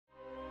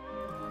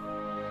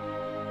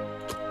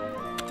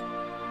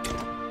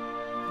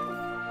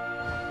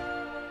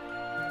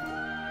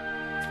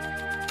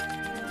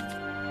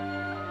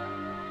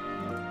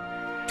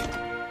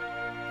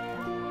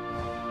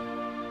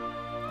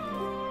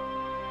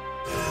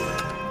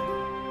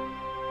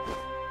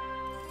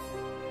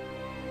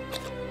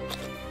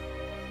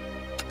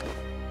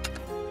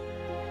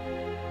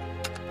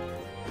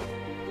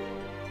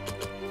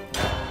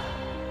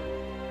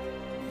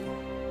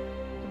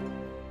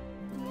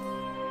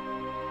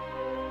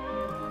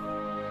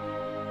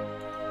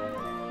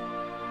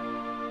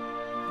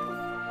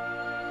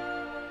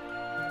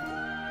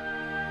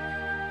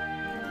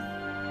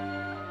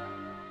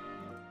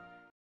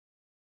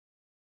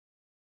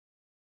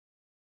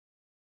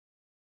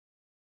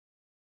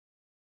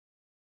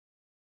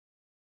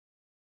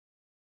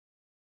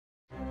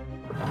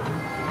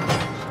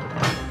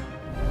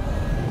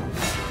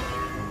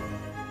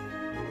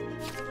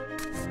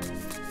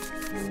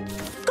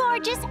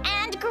Gorgeous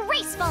and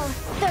graceful,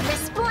 the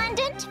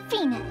resplendent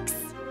phoenix.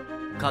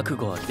 覚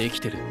悟はでき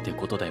てるって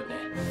ことだよね。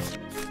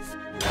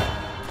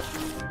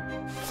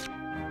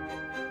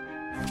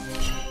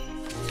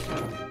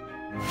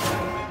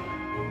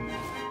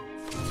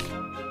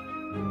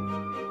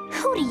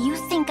Who do you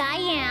think I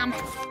am?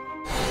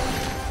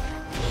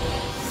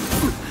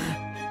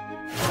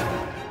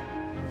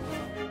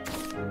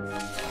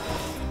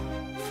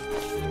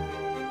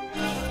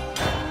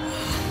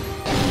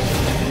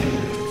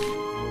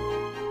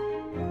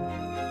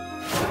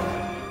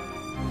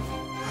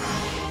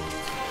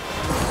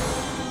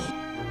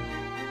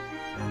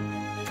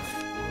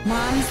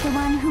 Mom's the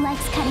one who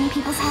likes cutting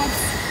people's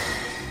heads.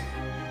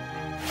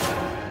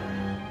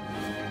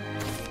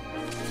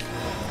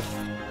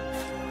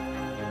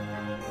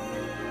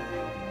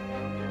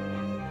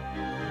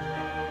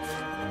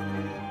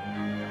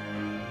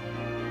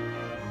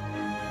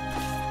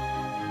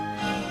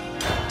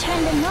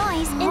 Turn the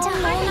noise into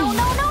harmony. No,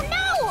 no, no,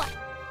 no!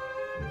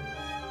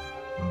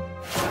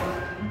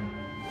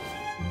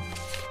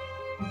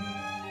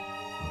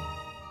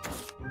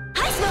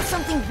 I smell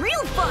something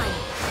real fun!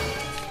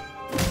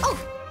 Oh!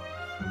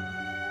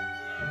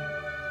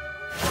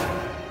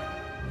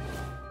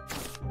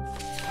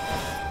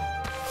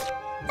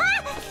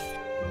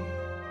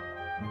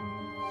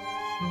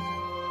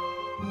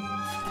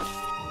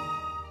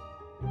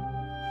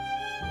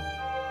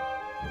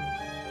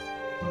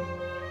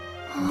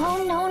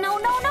 Oh, no, no,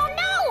 no, no,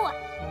 no!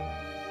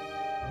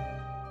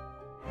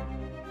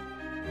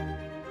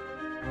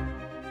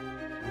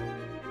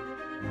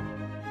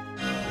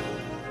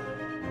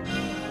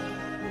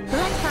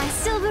 Let my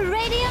silver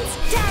radiance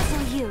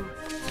dazzle you.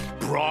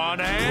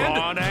 Brawn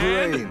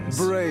and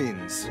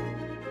brains.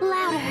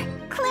 Louder,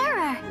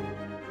 clearer.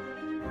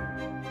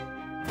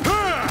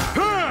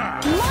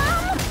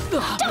 Mom,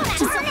 don't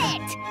turn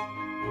it!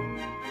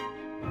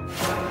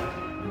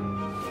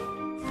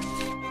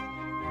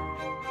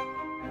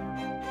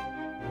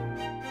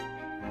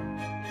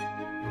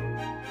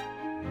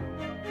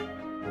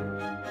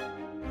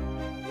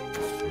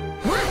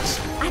 Watch,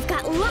 I've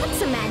got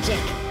lots of magic.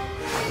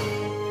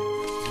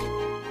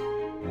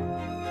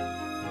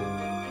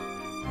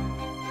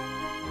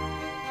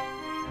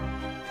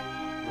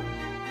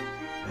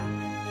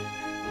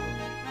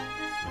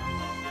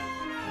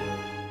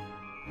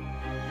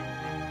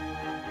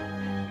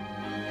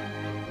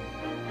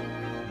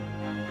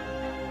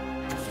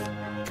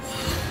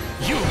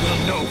 you will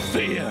know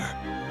fear.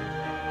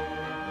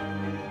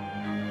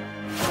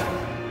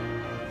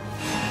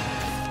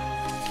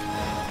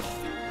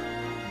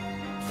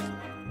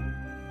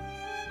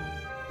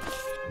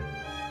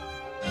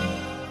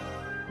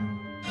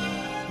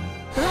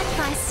 Let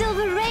my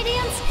silver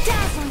radiance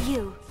dazzle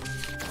you.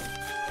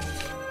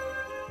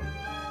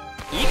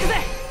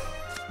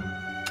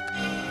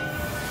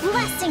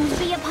 Blessings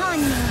be upon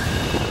you.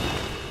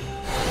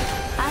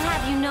 I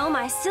have you know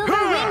my silver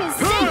ring is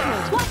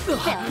sacred. What the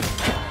filth?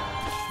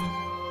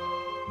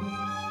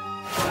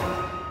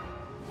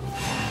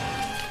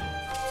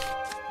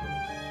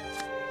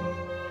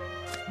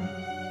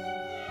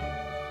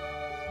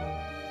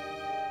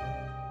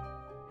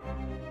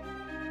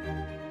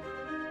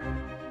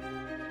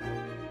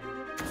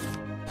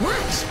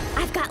 Watch,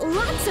 I've got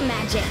lots of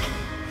magic.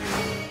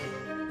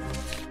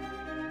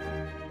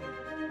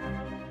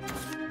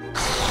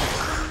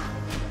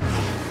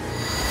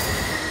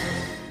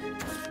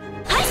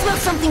 I smell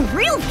something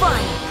real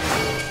fun!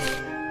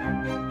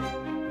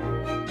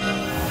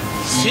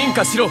 進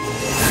化しろ。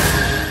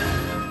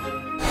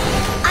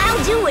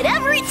 I'll do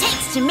whatever it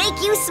takes to make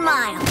you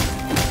smile.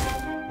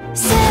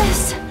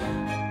 Sis!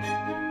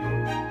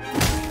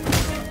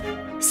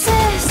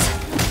 Sis!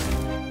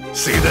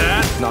 See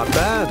that? Not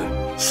bad.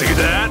 See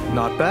that?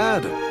 Not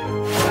bad.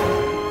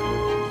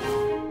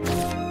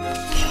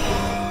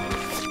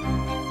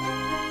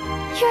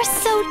 You're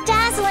so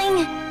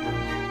dazzling!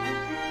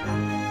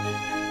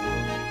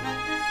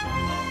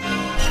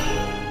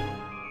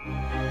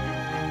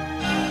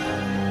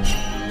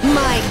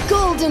 My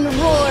golden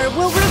roar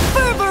will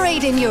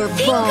reverberate in your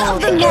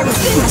bones. Think of the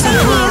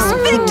instantaneous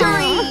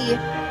victory!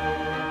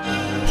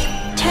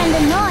 Turn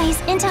the noise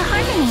into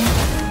harmony.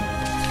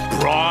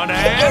 Brawn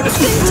and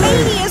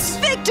Instantaneous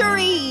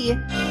victory!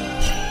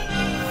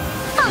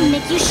 I'll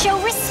make you show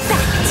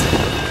respect.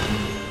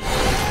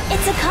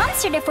 It's a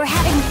concert if we're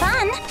having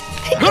fun.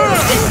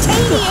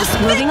 Instantaneous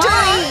Moving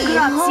victory!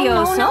 on.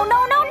 Oh, no, no,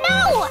 no, no,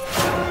 no!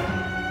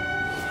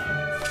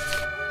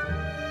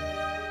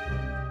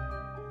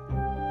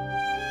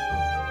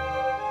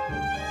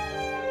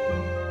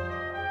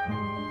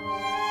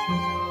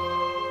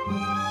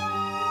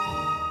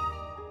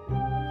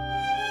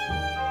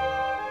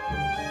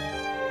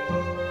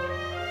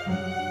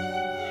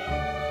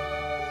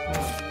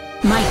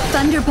 My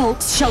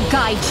thunderbolts shall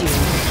guide you,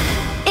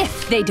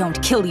 if they don't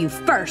kill you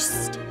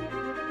first.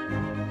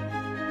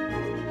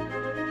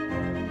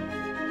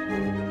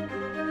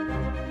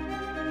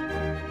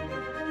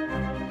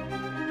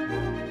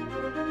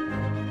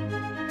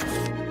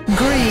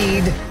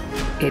 Greed.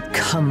 It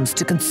comes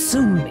to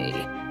consume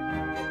me.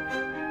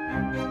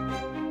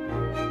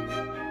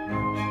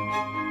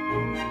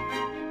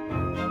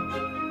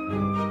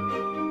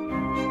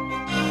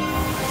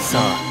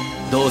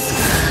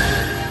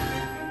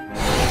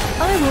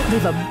 I won't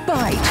leave a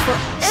bite for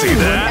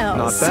anyone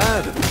else. Not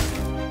bad.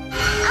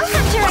 I'll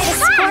have to write a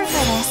score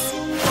for this.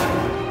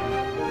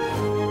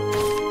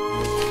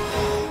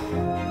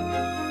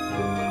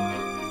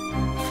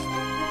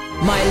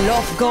 My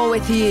love go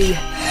with ye.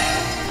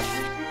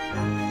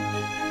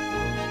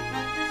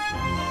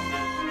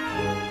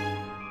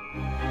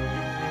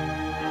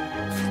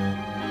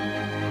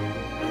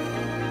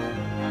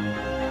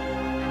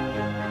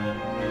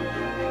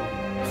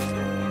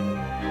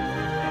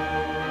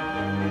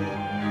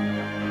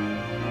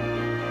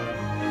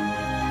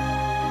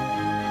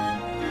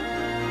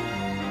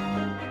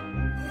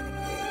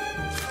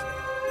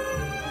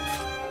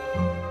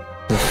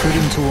 The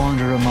freedom to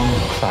wander among the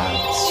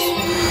clouds.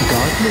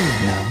 Godly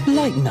now.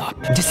 Lighten up.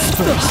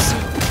 Disperse.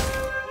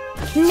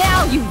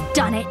 Now you've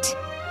done it!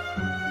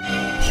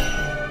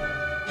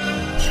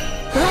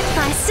 Let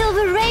my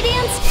silver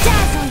radiance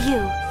dazzle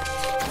you.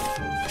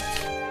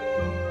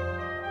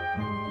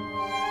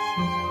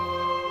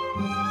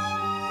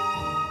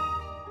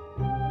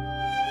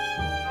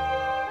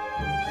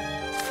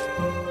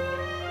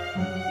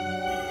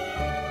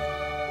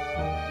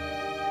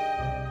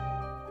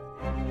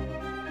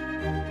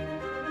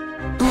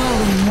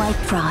 Blowing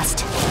white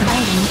frost,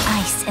 biting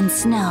ice and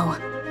snow.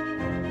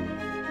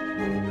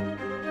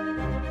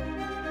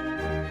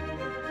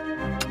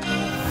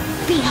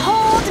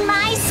 Behold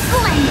my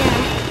splendor!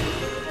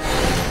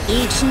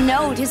 Each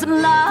note is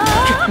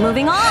love!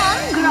 Moving on,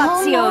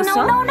 grazioso.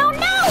 No!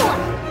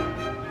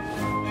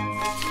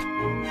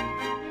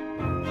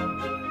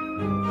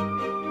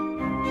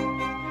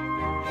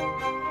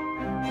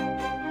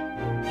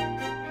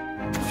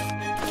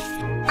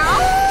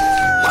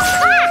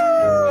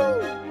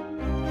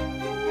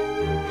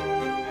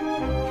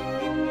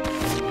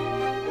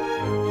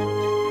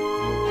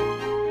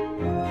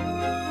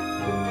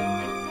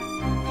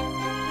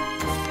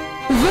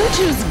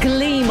 Virtues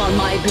gleam on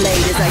my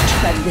blade as I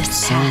tread this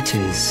So path.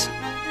 it is.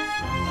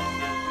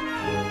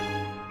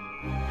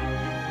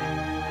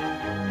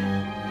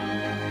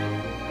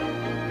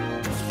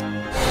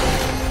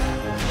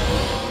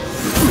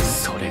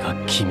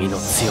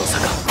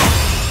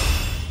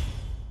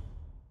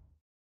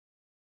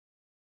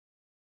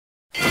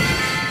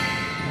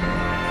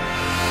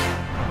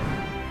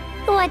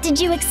 What did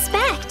you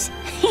expect?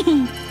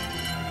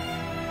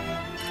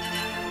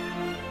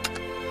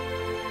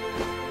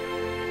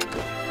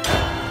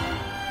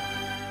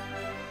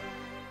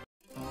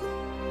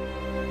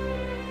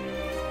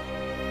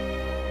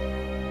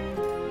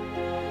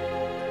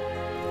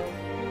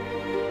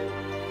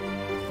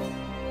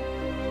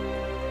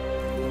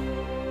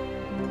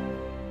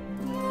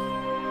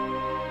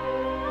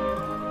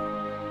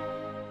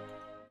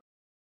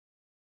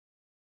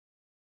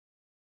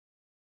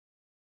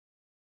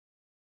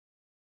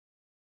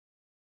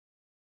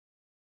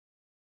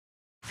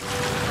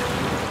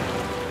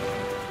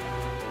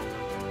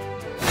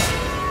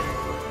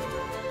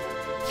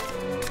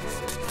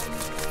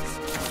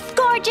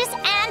 Gorgeous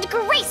and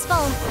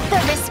graceful, the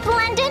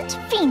resplendent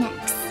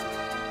phoenix.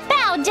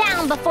 Bow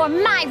down before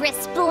my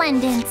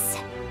resplendence.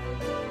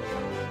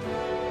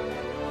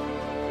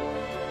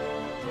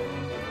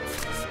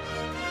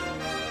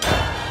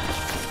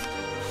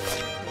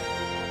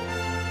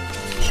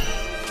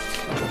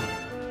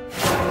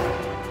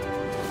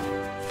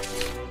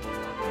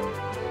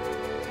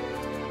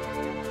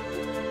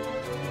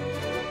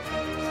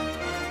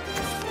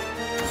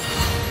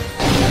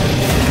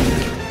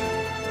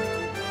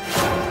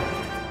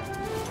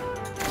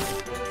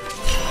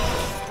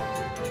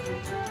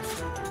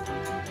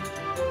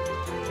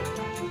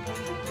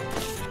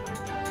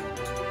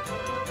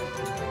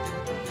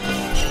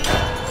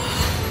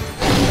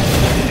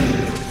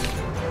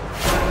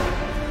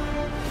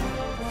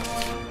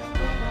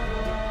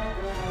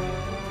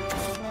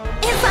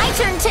 If I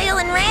turned tail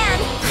and ran,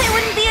 I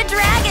wouldn't be a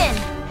dragon.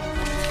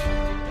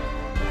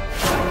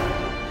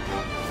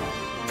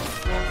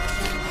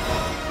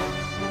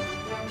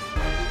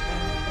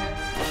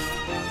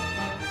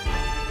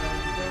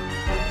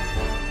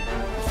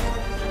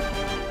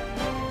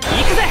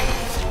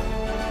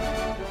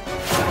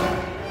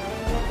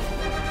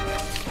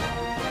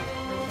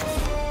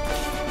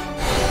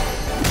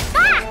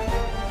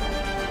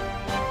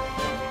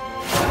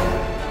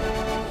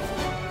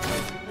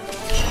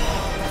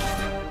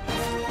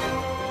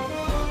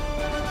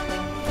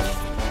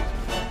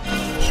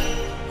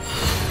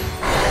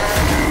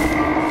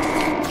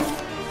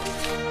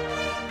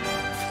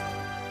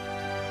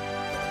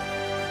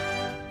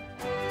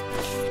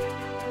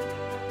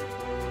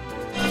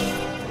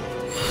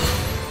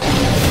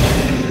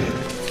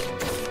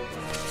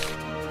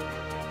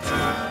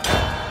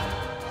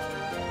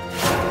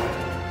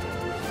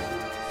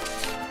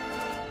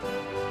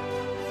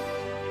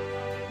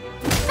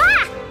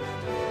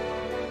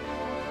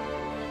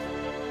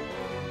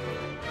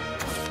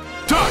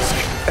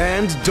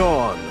 And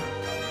dawn.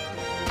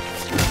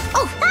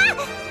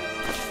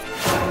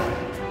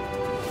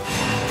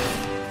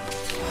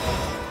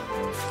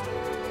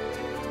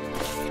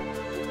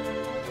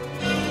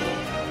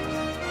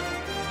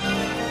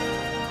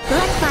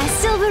 my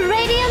silver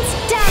radiance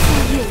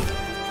dazzle you.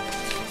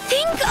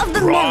 Think of the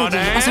Brawn melody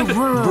as a and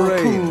whirlpool.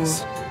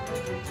 Brains.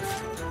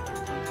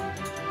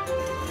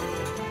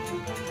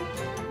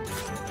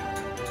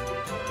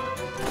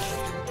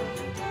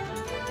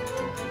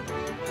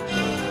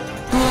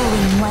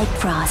 Blowing white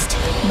frost,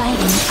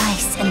 biting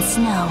ice and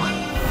snow.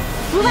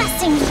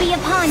 Blessings be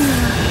upon you.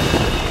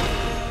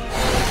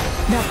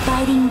 The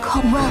fighting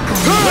cold welcome.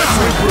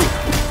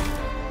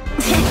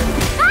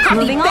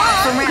 Moving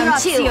back on for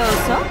round two.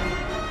 Grazioso.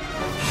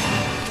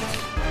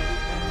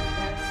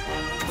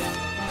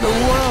 The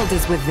world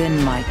is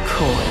within my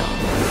coil.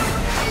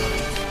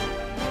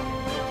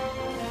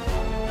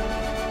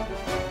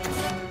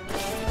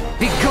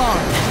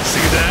 Begone!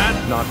 See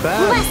that? Not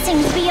bad.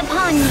 Blessings be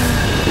upon you.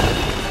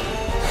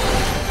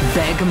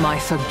 Beg my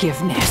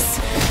forgiveness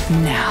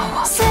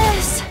now.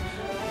 Sis.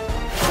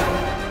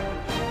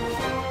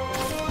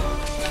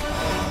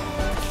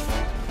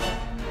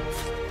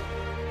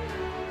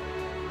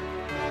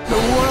 The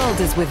world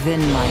is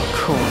within my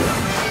coil.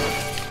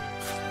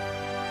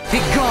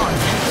 Begone!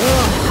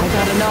 Ugh, I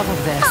got enough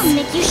of I'll this.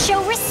 make you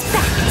show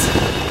respect.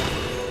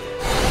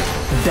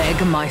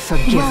 Beg my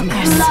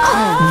forgiveness. Blowing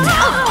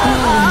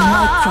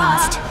white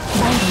frost,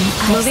 biting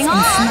ice Moving and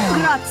on, snow.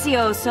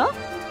 Grazioso.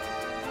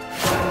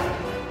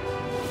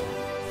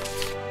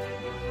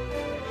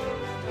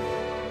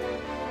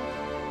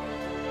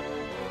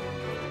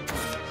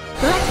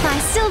 Let my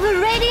silver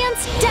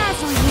radiance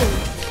dazzle you.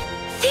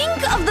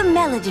 Think of the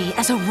melody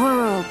as a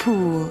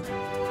whirlpool.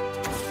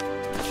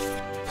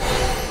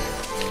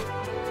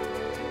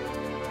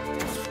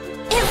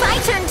 If I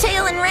turned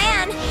tail and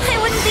ran, I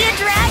wouldn't be a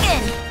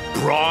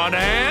dragon. Brawn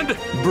and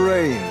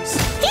Brains.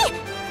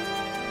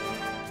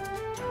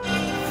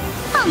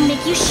 I'll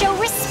make you show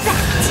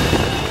respect.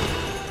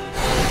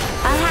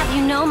 I'll have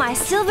you know my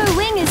silver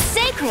wing is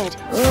sacred.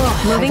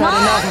 Moving on,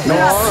 I've got a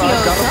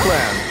Grazioso.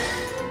 plan.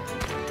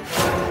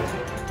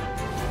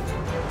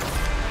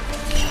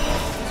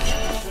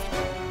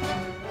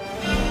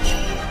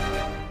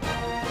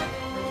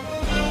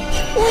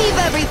 Leave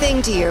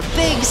everything to your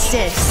big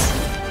sis.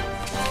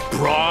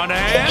 brawn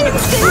and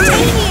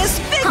Instantaneous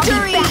I'll be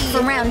victory! back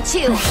for round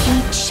two. The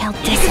heat shall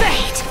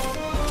dissipate.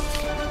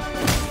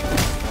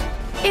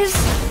 Is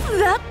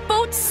that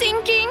boat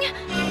sinking?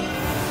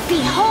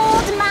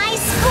 Behold my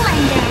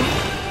splendor.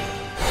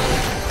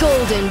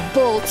 Golden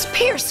bolts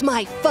pierce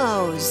my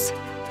foes.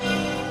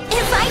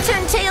 If I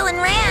turned tail and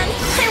ran,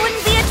 I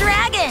wouldn't be a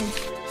dragon.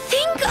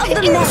 Think of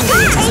the melody.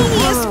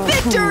 Instantaneous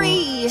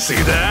victory!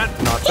 see that?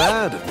 Not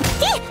bad.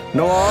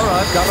 Noir,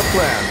 I've got a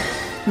plan.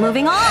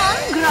 Moving on,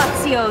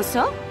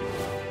 Grazioso.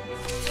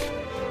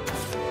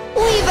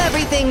 Leave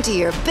everything to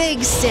your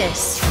big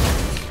sis.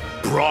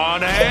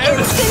 Brawn and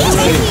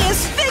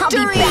Instantaneous I'll be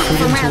victory! back for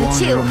Freedom to round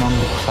wander two. among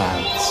the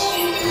clouds.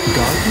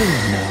 Godly,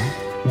 no.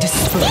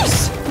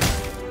 Disperse.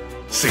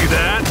 see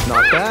that?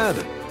 Not bad.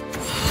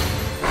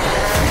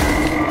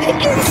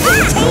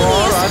 Instantaneous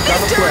I've got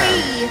a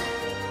victory!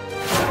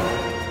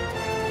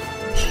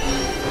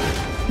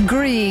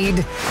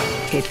 Greed.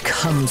 It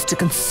comes to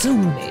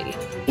consume me.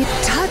 It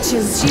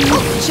touches you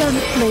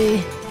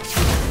gently.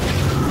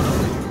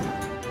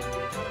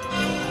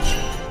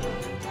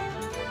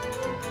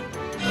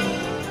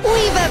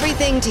 Leave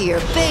everything to your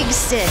big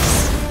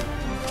sis.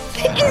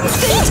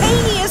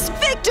 Instantaneous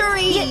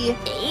victory!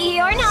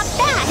 You're not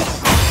bad.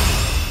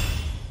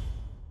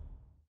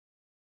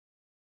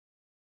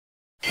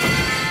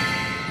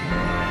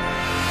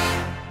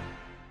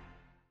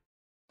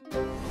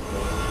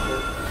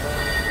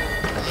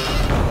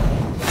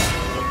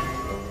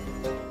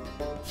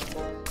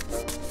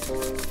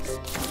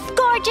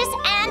 Gorgeous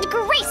and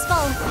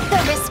graceful, the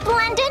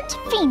resplendent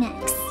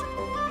phoenix.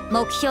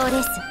 目標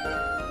です。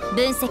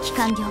分析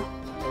完了。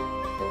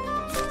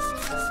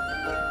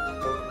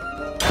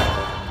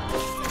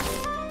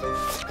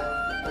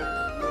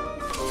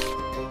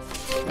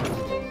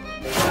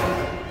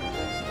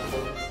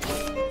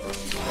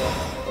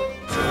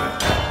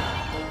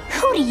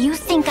Who do you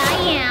think I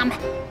am?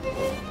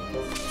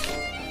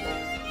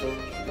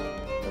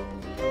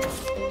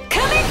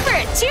 Coming for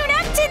a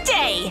tune-up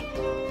today!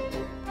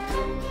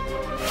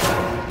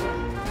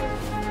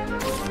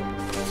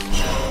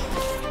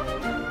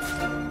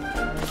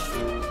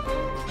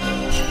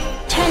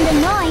 Turn the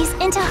noise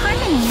into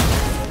harmony.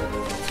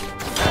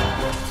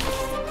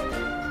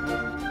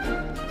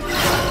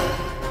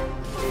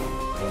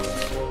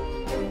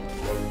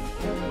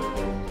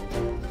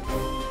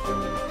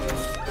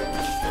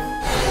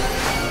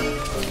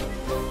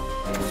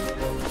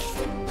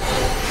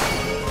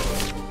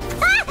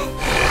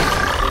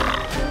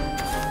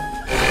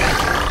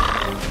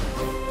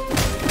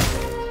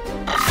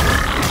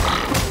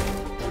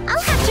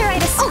 I'll have to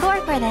write a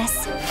score for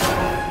this.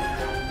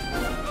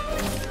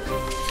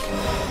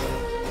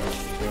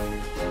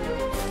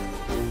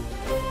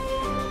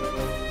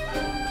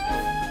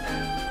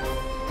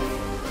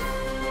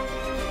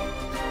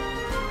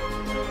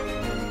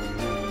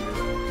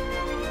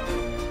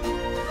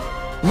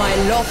 My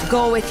love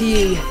go with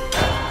ye.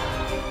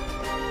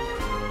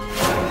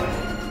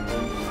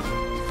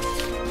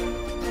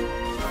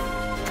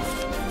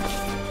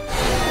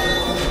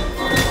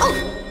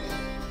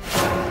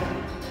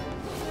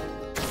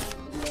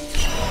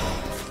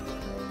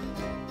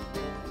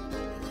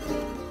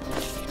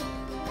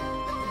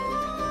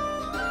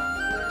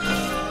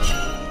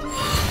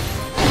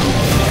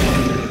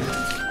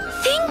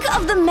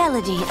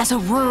 melody as a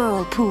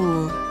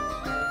whirlpool.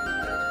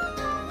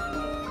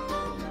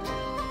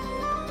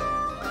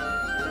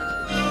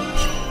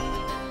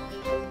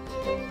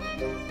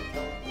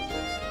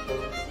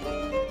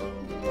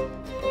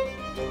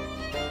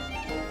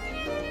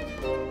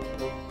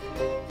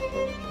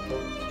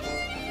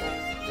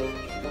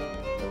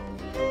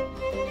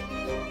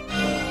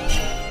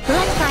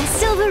 Let my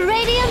silver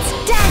radiance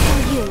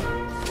dazzle you.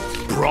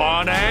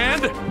 Brawn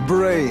and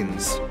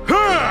Brains.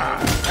 ha!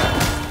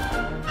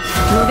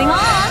 Moving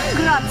on,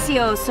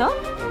 grazioso.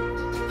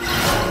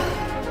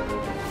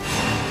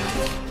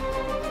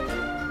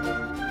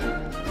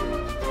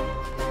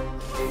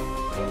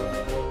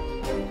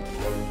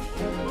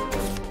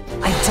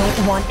 I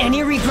don't want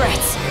any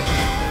regrets.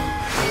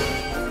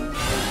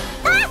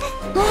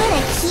 What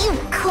a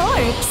cute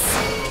corpse.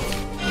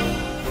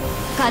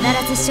 必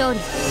ず勝利.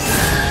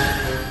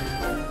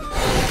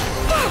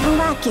 That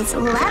luck is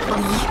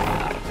lovely.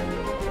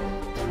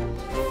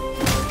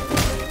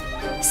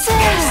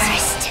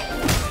 First.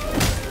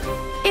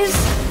 Is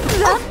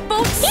that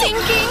boat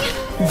sinking?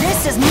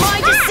 This is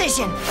my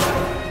decision.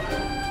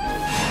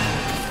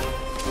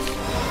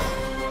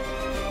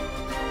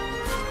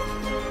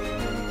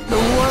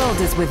 The world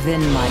is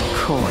within my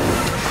core.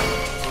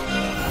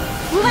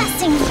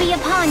 Blessings be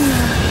upon you.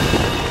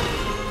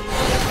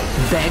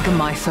 Beg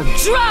my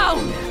forgiveness.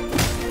 Drown!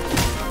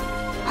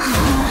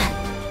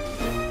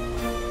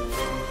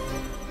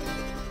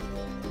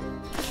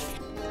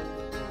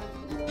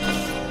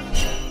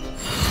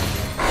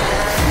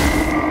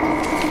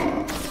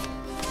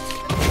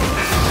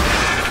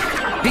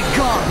 Be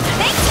gone.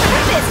 Thanks for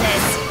the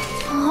business.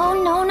 Oh,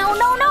 no, no,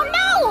 no, no,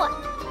 no!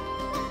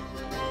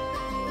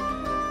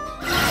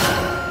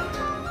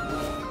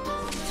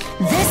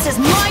 This is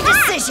my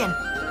decision.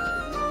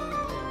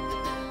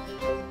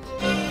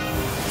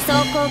 走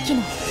行機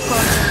能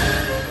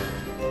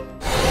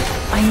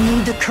I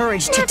need the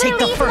courage to take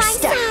the first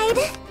step.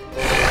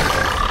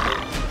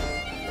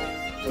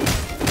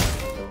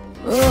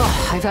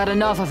 Ugh, I've had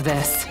enough of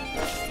this.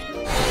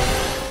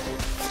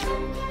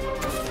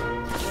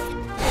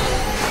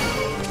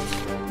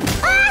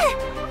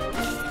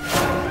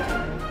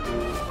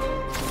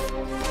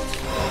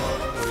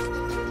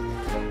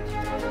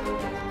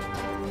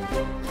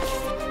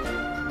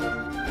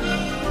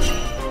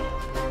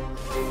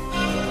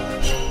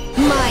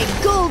 My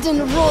golden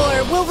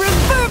roar will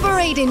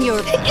reverberate in your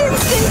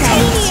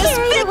instantaneous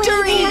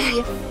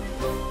victory!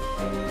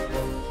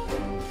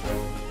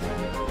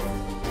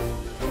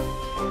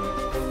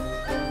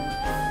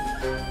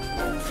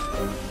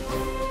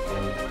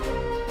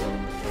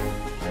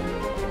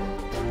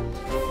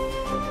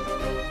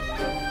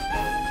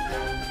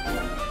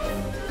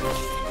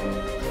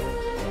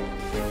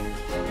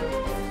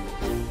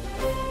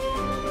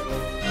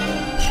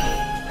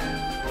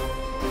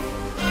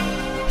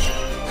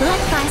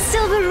 Let my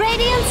silver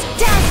radiance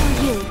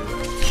dazzle you.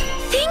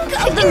 Think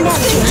of the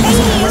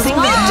instantaneous victory!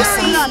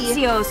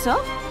 Grazioso.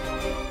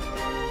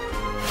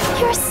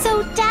 You're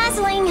so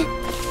dazzling.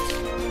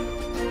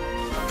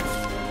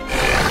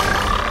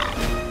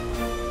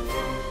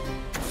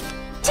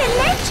 To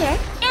nurture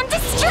and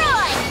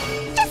destroy.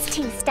 Just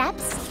 2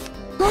 steps.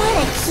 What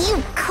a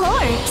cute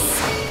corpse.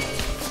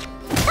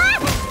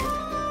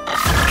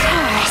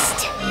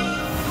 Cursed.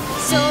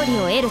 勝利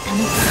を得るため。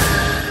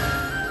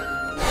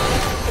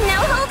No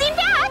holding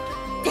back.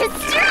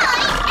 Destroy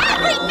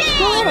everything.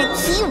 What a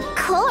cute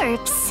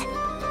corpse.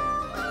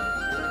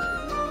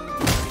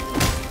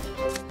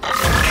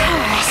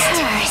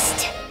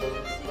 Cursed.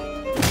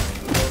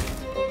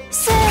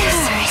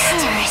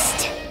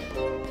 Cursed.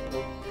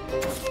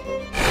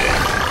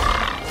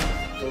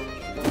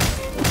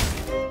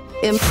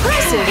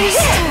 Impressive! Is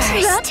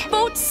Cursed. that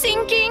boat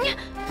sinking?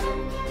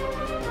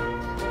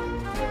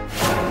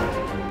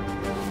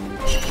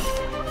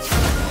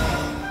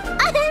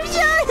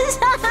 I'm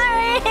so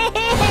sorry.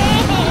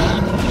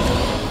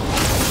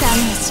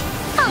 Damage.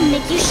 I'll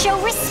make you show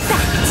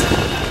respect.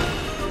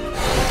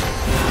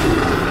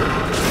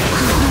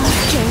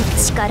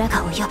 力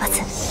が及ば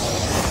ず。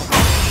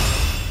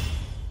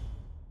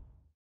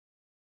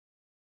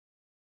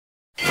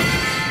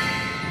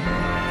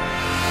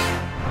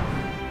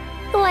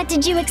What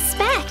did you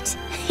expect?